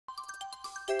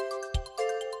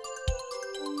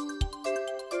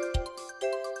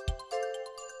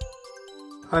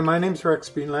Hi, my name's Rex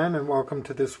Beanland and welcome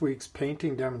to this week's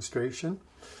painting demonstration.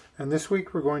 And this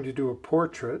week we're going to do a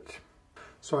portrait.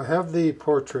 So I have the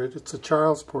portrait, it's a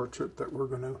child's portrait that we're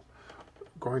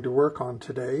going to work on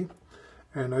today.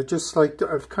 And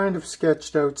I've kind of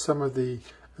sketched out some of the,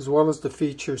 as well as the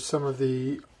features, some of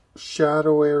the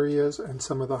shadow areas and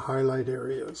some of the highlight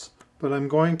areas. But I'm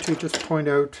going to just point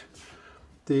out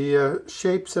the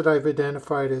shapes that I've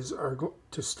identified are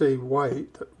to stay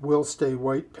white, that will stay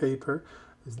white paper.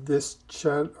 This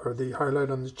shadow, or the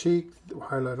highlight on the cheek, the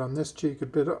highlight on this cheek, a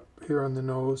bit up here on the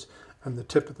nose, and the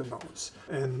tip of the nose.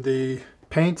 And the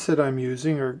paints that I'm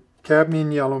using are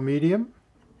cadmium yellow medium,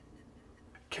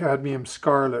 cadmium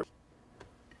scarlet,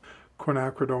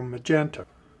 quinacridone magenta,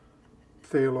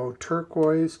 phthalo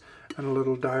turquoise, and a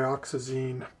little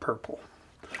dioxazine purple.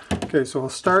 Okay, so I'll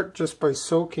start just by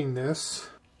soaking this.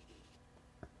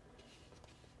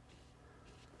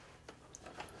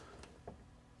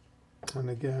 And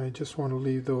again, I just want to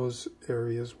leave those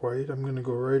areas white. I'm going to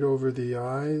go right over the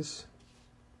eyes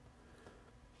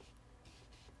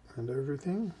and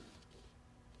everything.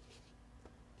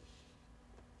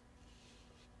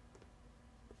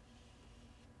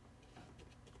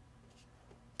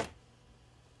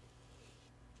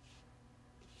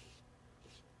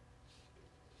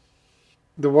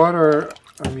 The water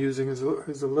I'm using is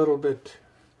a little bit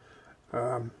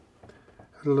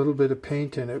a little bit of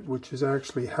paint in it, which is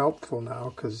actually helpful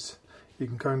now because you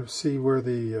can kind of see where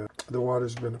the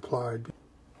water's been applied.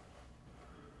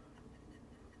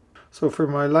 So for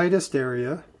my lightest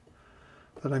area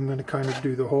that I'm going to kind of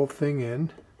do the whole thing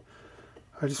in,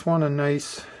 I just want a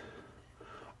nice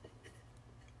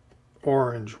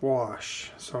orange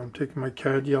wash. So I'm taking my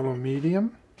cad yellow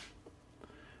medium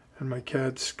and my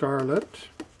cad scarlet.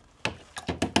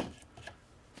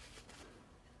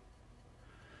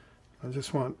 I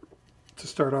just want to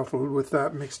start off with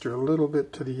that mixture a little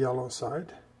bit to the yellow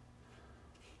side.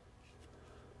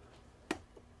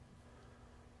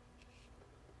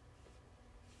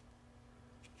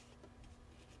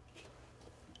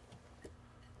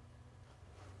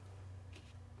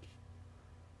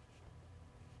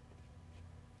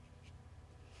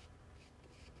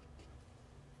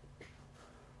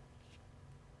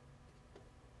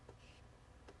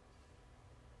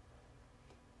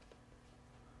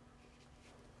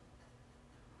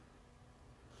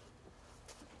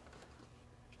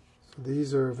 So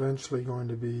these are eventually going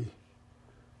to be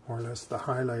more or less the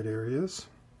highlight areas.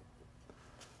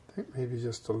 I think maybe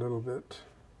just a little bit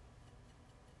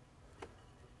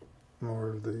more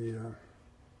of the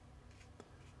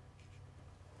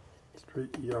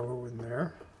straight yellow in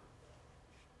there.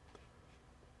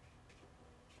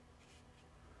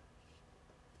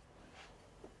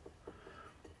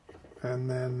 And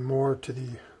then more to the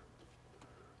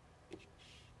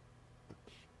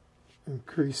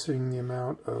increasing the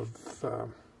amount of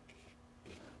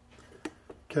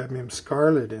cadmium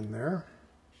scarlet in there.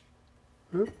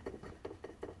 Oop.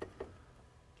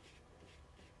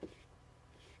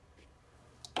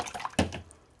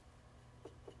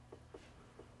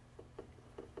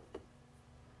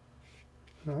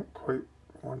 Don't quite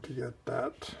want to get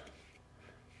that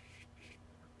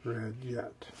red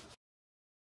yet.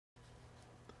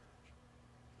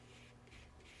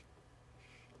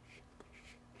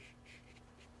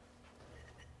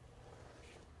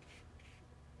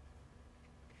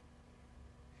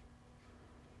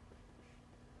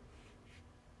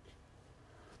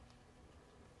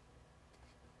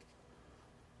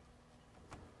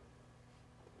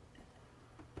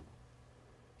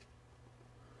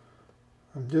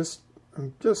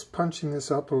 I'm just punching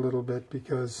this up a little bit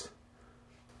because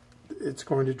it's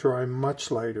going to dry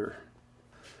much lighter,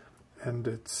 and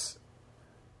it's,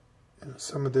 you know,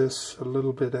 some of this, a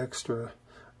little bit extra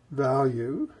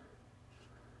value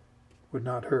would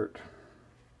not hurt.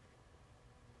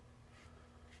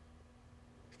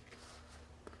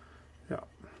 Yeah,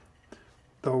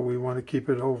 though we want to keep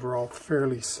it overall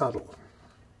fairly subtle.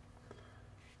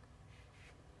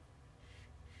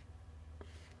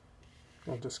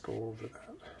 I'll just go over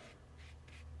that.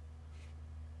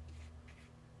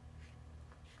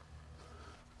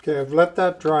 Okay, I've let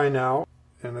that dry now,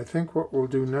 and I think what we'll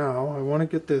do now, I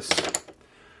want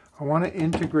to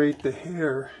integrate the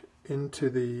hair into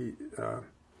the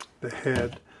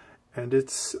head, and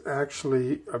it's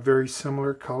actually a very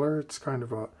similar color. It's kind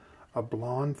of a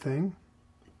blonde thing.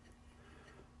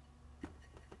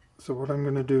 So what I'm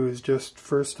going to do is just,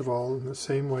 first of all, in the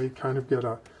same way, kind of get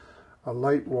a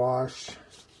light wash.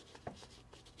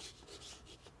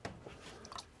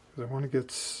 I want to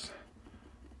get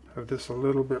have this a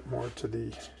little bit more to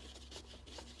the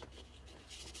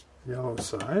yellow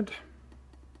side.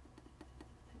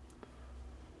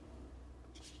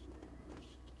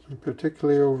 And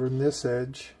particularly over in this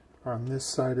edge, on this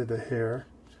side of the hair,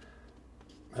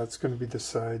 that's going to be the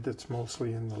side that's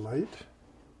mostly in the light.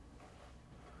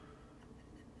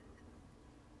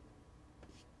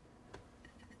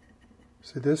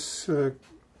 So this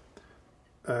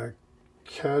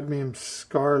cadmium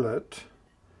scarlet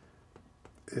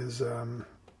is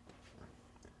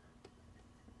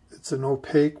it's an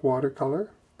opaque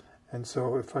watercolor, and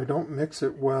so if I don't mix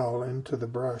it well into the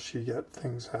brush, you get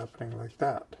things happening like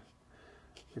that,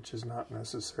 which is not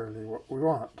necessarily what we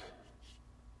want.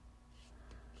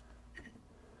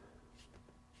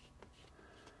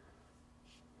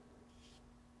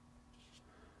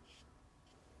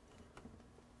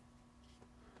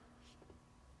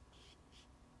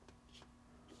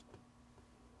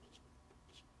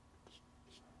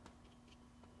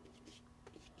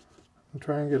 I'm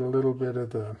trying to get a little bit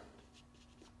of the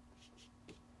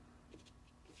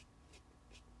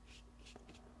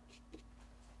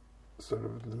sort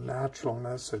of the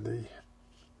naturalness of the, you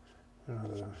know,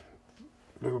 the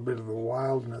little bit of the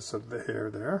wildness of the hair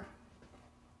there.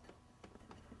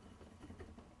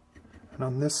 And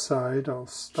on this side, I'll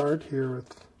start here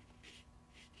with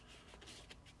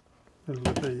a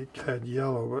little bit of cad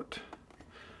yellow, but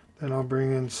then I'll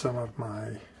bring in some of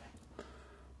my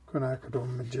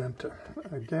quinacridone magenta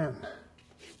again.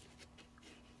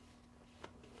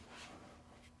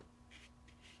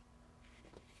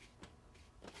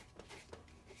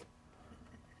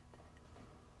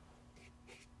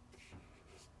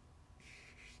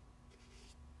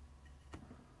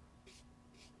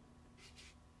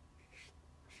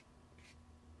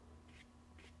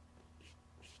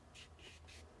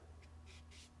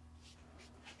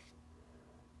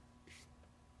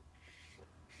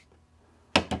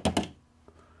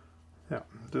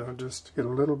 Yeah, just get a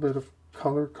little bit of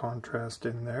color contrast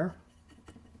in there.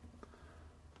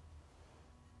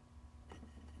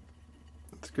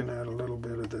 It's going to add a little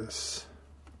bit of this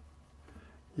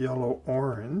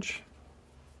yellow-orange.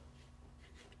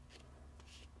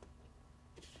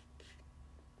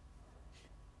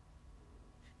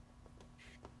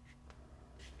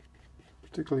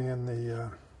 Particularly in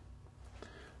the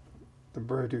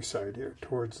brighter side here,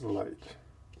 towards the light.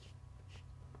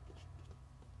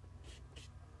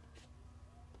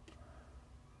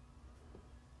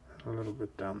 A little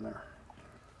bit down there.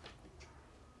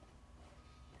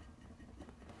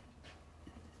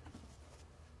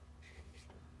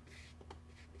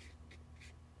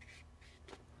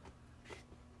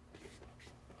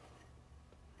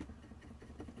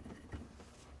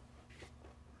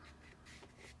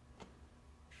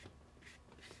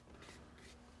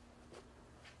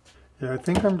 Yeah, I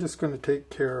think I'm just going to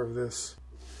take care of this,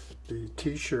 the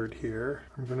t-shirt here.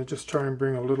 I'm going to just try and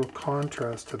bring a little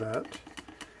contrast to that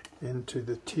into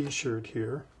the t-shirt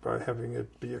here by having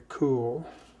it be a cool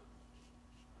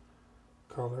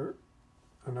color.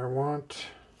 And I'm going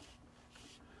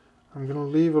to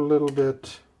leave a little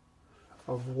bit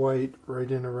of white right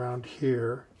in around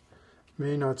here.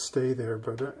 May not stay there,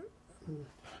 but it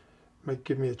might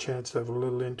give me a chance to have a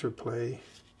little interplay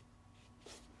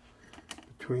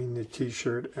between the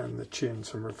t-shirt and the chin,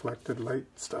 some reflected light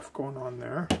stuff going on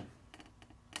there.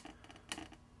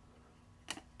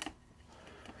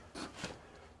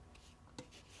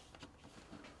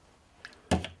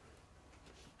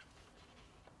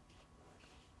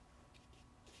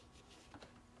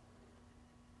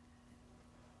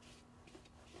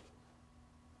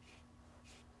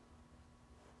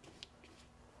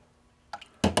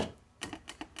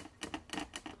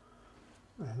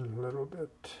 And a little bit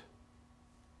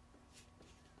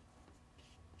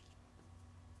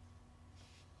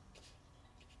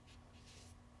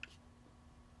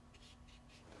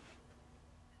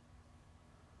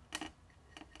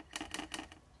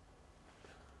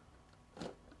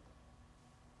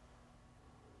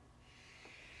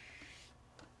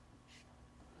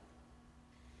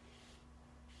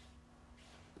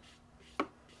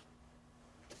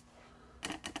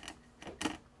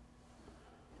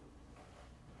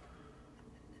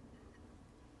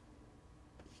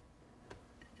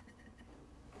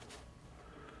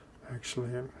actually,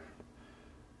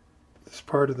 this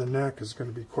part of the neck is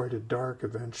going to be quite a dark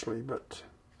eventually, but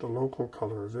the local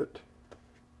color of it,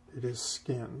 it is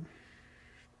skin.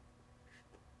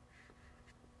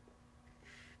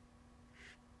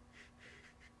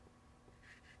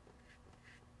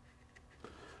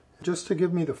 Just to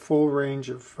give me the full range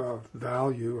of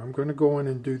value, I'm going to go in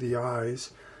and do the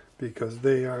eyes because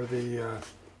they are the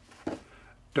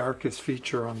darkest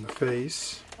feature on the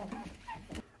face. Okay.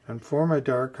 And for my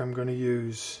dark, I'm going to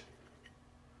use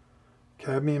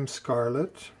cadmium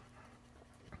scarlet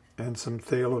and some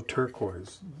phthalo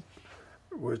turquoise,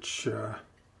 which,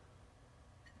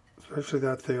 especially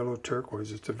that phthalo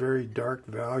turquoise, it's a very dark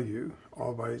value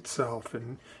all by itself,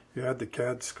 and you add the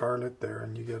cad scarlet there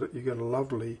and you get a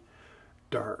lovely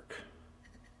dark.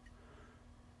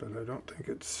 But I don't think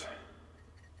it's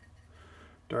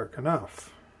dark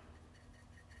enough.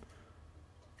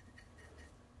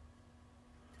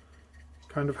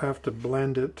 Kind of have to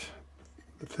blend it.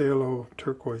 The phthalo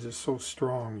turquoise is so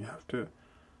strong, you have to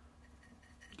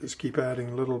just keep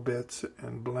adding little bits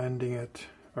and blending it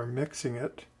or mixing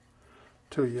it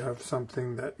till you have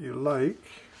something that you like.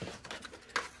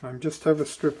 I just have a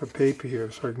strip of paper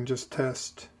here so I can just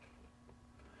test.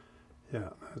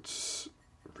 Yeah, that's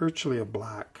virtually a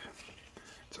black.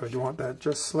 So I want that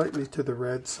just slightly to the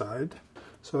red side.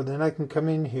 So then I can come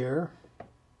in here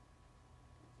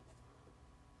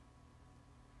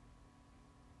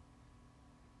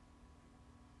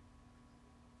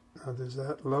now. There's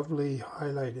that lovely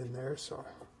highlight in there, so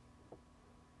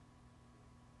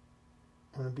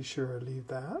I want to be sure I leave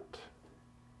that.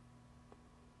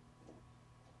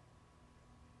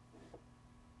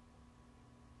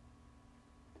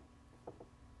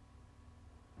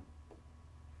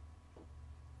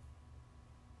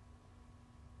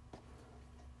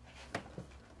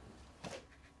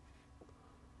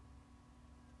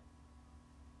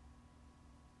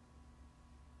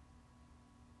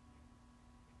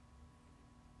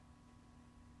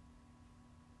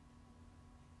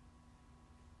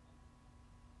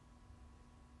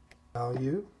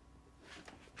 Value,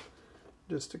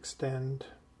 just extend.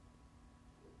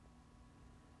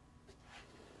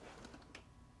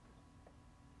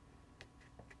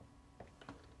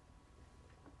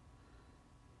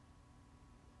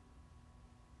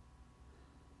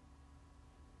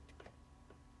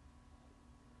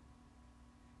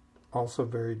 Also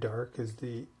very dark is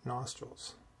the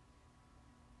nostrils.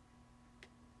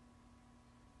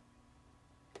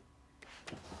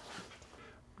 I'm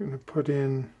going to put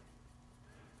in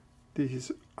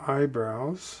these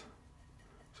eyebrows.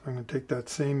 So I'm going to take that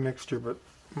same mixture but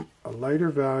a lighter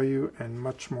value and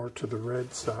much more to the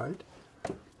red side.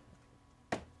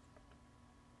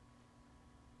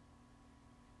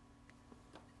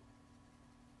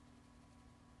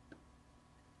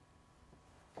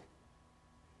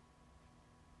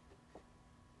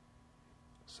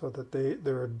 So that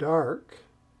they're dark,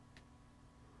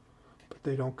 but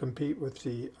they don't compete with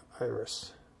the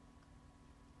iris.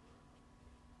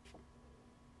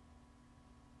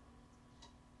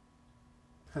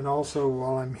 And also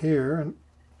while I'm here, and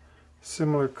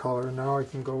similar color, now I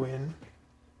can go in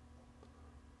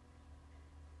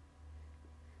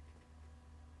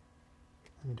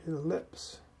and do the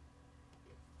lips.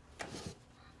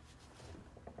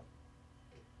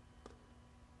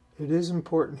 It is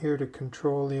important here to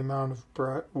control the amount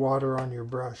of water on your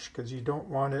brush, because you don't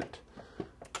want it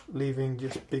leaving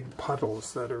just big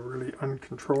puddles that are really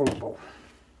uncontrollable.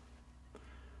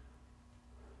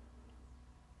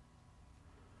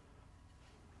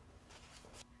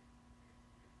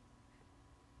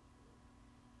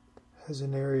 Has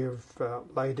an area of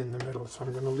light in the middle, so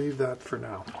I'm going to leave that for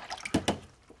now.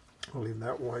 I'll leave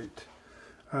that white.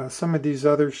 Some of these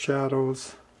other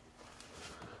shadows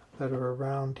that are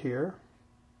around here.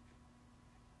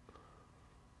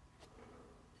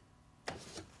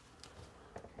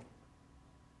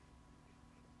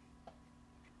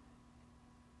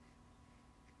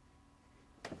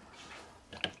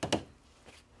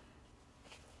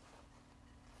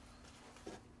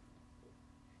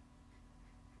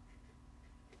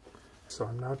 So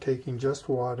I'm now taking just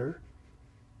water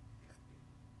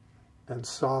and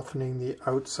softening the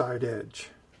outside edge.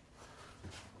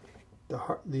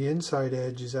 The inside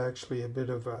edge is actually a bit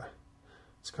of a,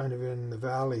 it's kind of in the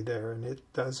valley there, and it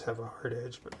does have a hard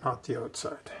edge, but not the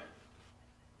outside.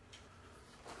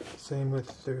 Same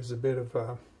with, there's a bit of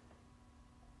a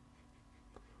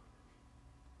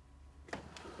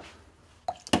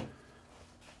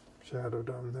shadow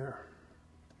down there.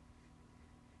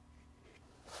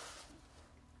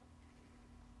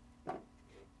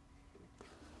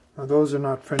 Now those are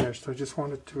not finished, I just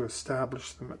wanted to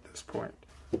establish them at this point.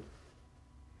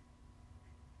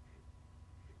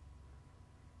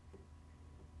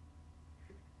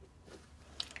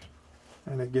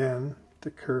 And again,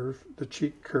 the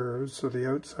cheek curves, so the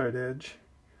outside edge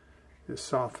is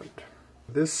softened.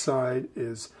 This side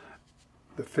is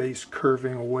the face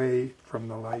curving away from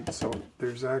the light, so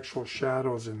there's actual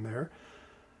shadows in there.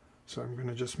 So I'm going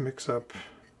to just mix up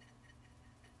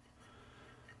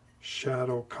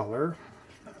shadow color.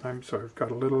 I've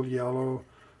got a little yellow,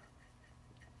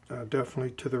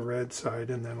 definitely to the red side,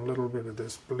 and then a little bit of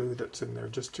this blue that's in there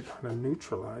just to kind of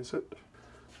neutralize it.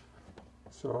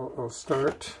 So I'll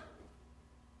start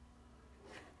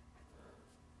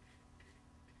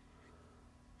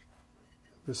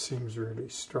this. Seems really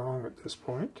strong at this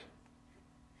point.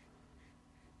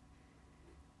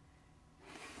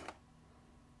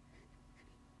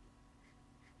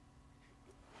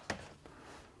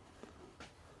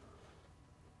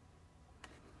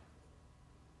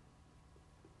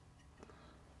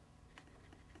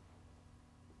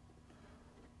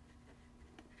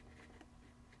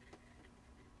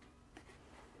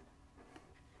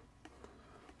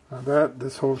 Now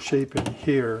this whole shape in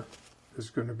here is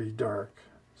going to be dark,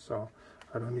 so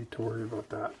I don't need to worry about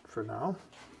that for now.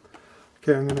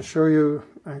 Okay, I'm going to show you,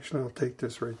 actually I'll take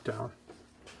this right down.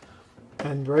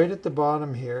 And right at the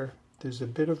bottom here, there's a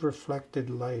bit of reflected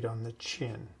light on the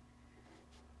chin.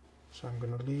 So I'm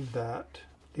going to leave that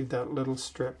little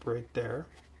strip right there.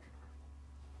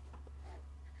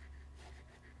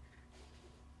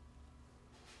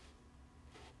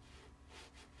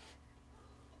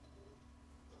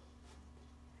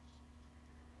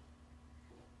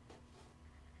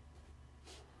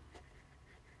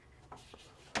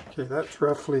 Okay, that's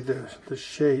roughly the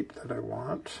shape that I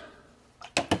want.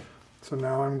 So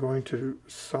now I'm going to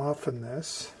soften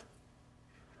this.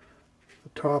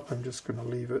 The top, I'm just going to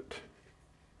leave it.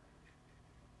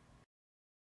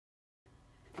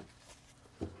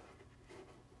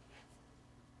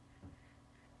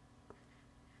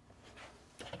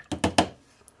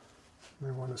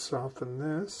 I want to soften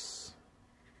this.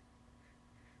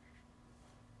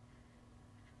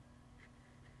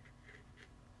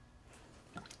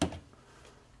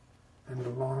 And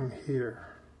along here.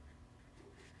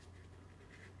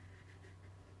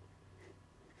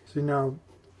 See, now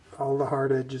all the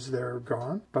hard edges there are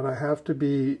gone, but I have to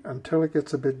be, until it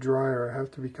gets a bit drier, I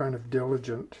have to be kind of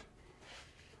diligent.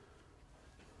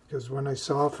 Because when I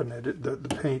soften it, the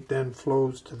paint then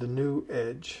flows to the new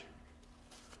edge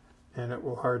and it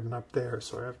will harden up there,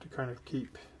 so I have to kind of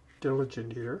keep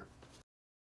diligent here.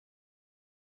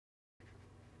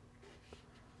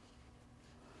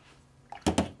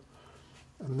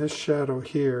 And this shadow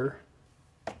here,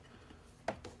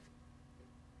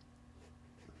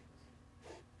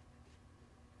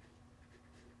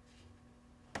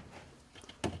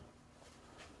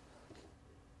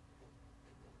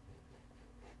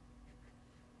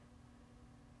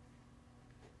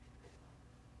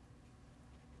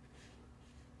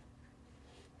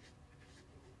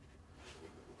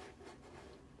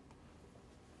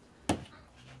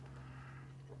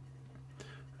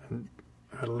 and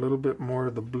add a little bit more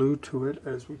of the blue to it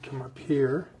as we come up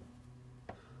here.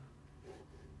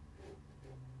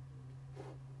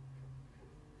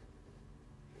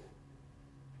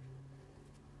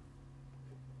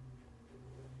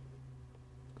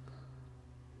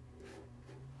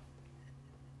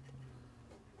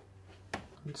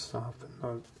 And soften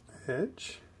the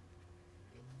edge.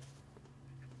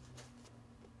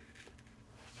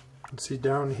 And see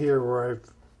down here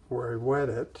where I wet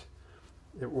it,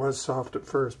 it was soft at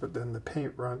first, but then the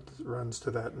paint runs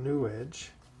to that new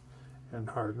edge and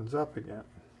hardens up again.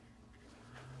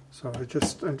 So I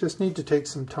just need to take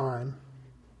some time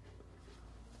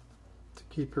to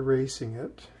keep erasing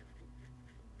it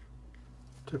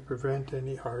to prevent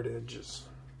any hard edges.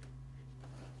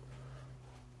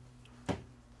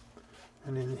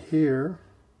 And in here,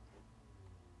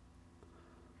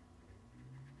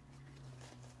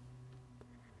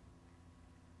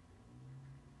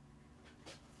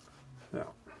 now,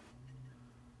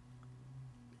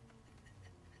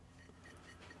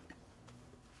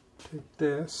 take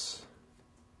this,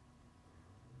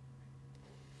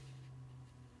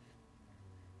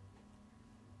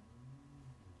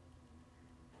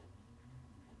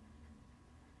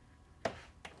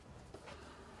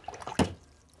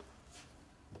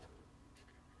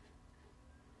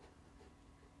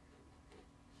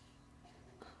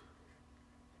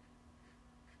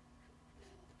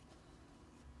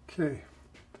 okay,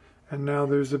 and now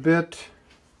there's a bit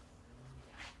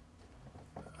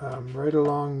right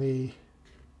along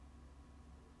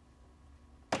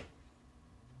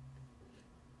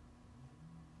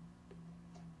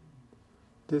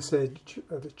this edge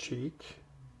of the cheek,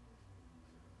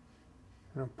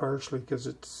 partially because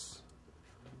it's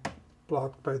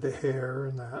blocked by the hair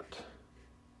and that.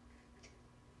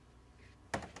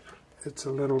 It's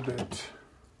a little bit,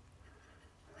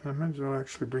 I might as well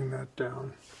actually bring that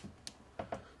down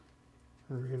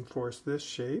and reinforce this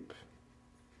shape.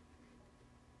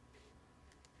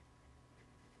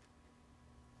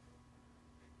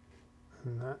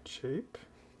 And that shape.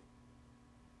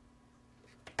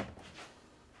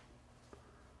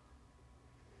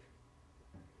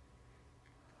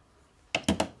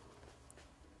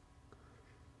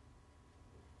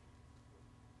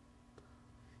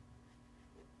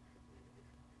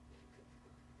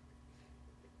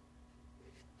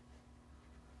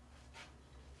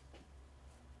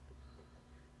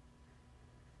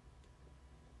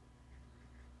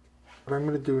 What I'm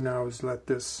going to do now is let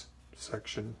this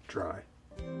section dry.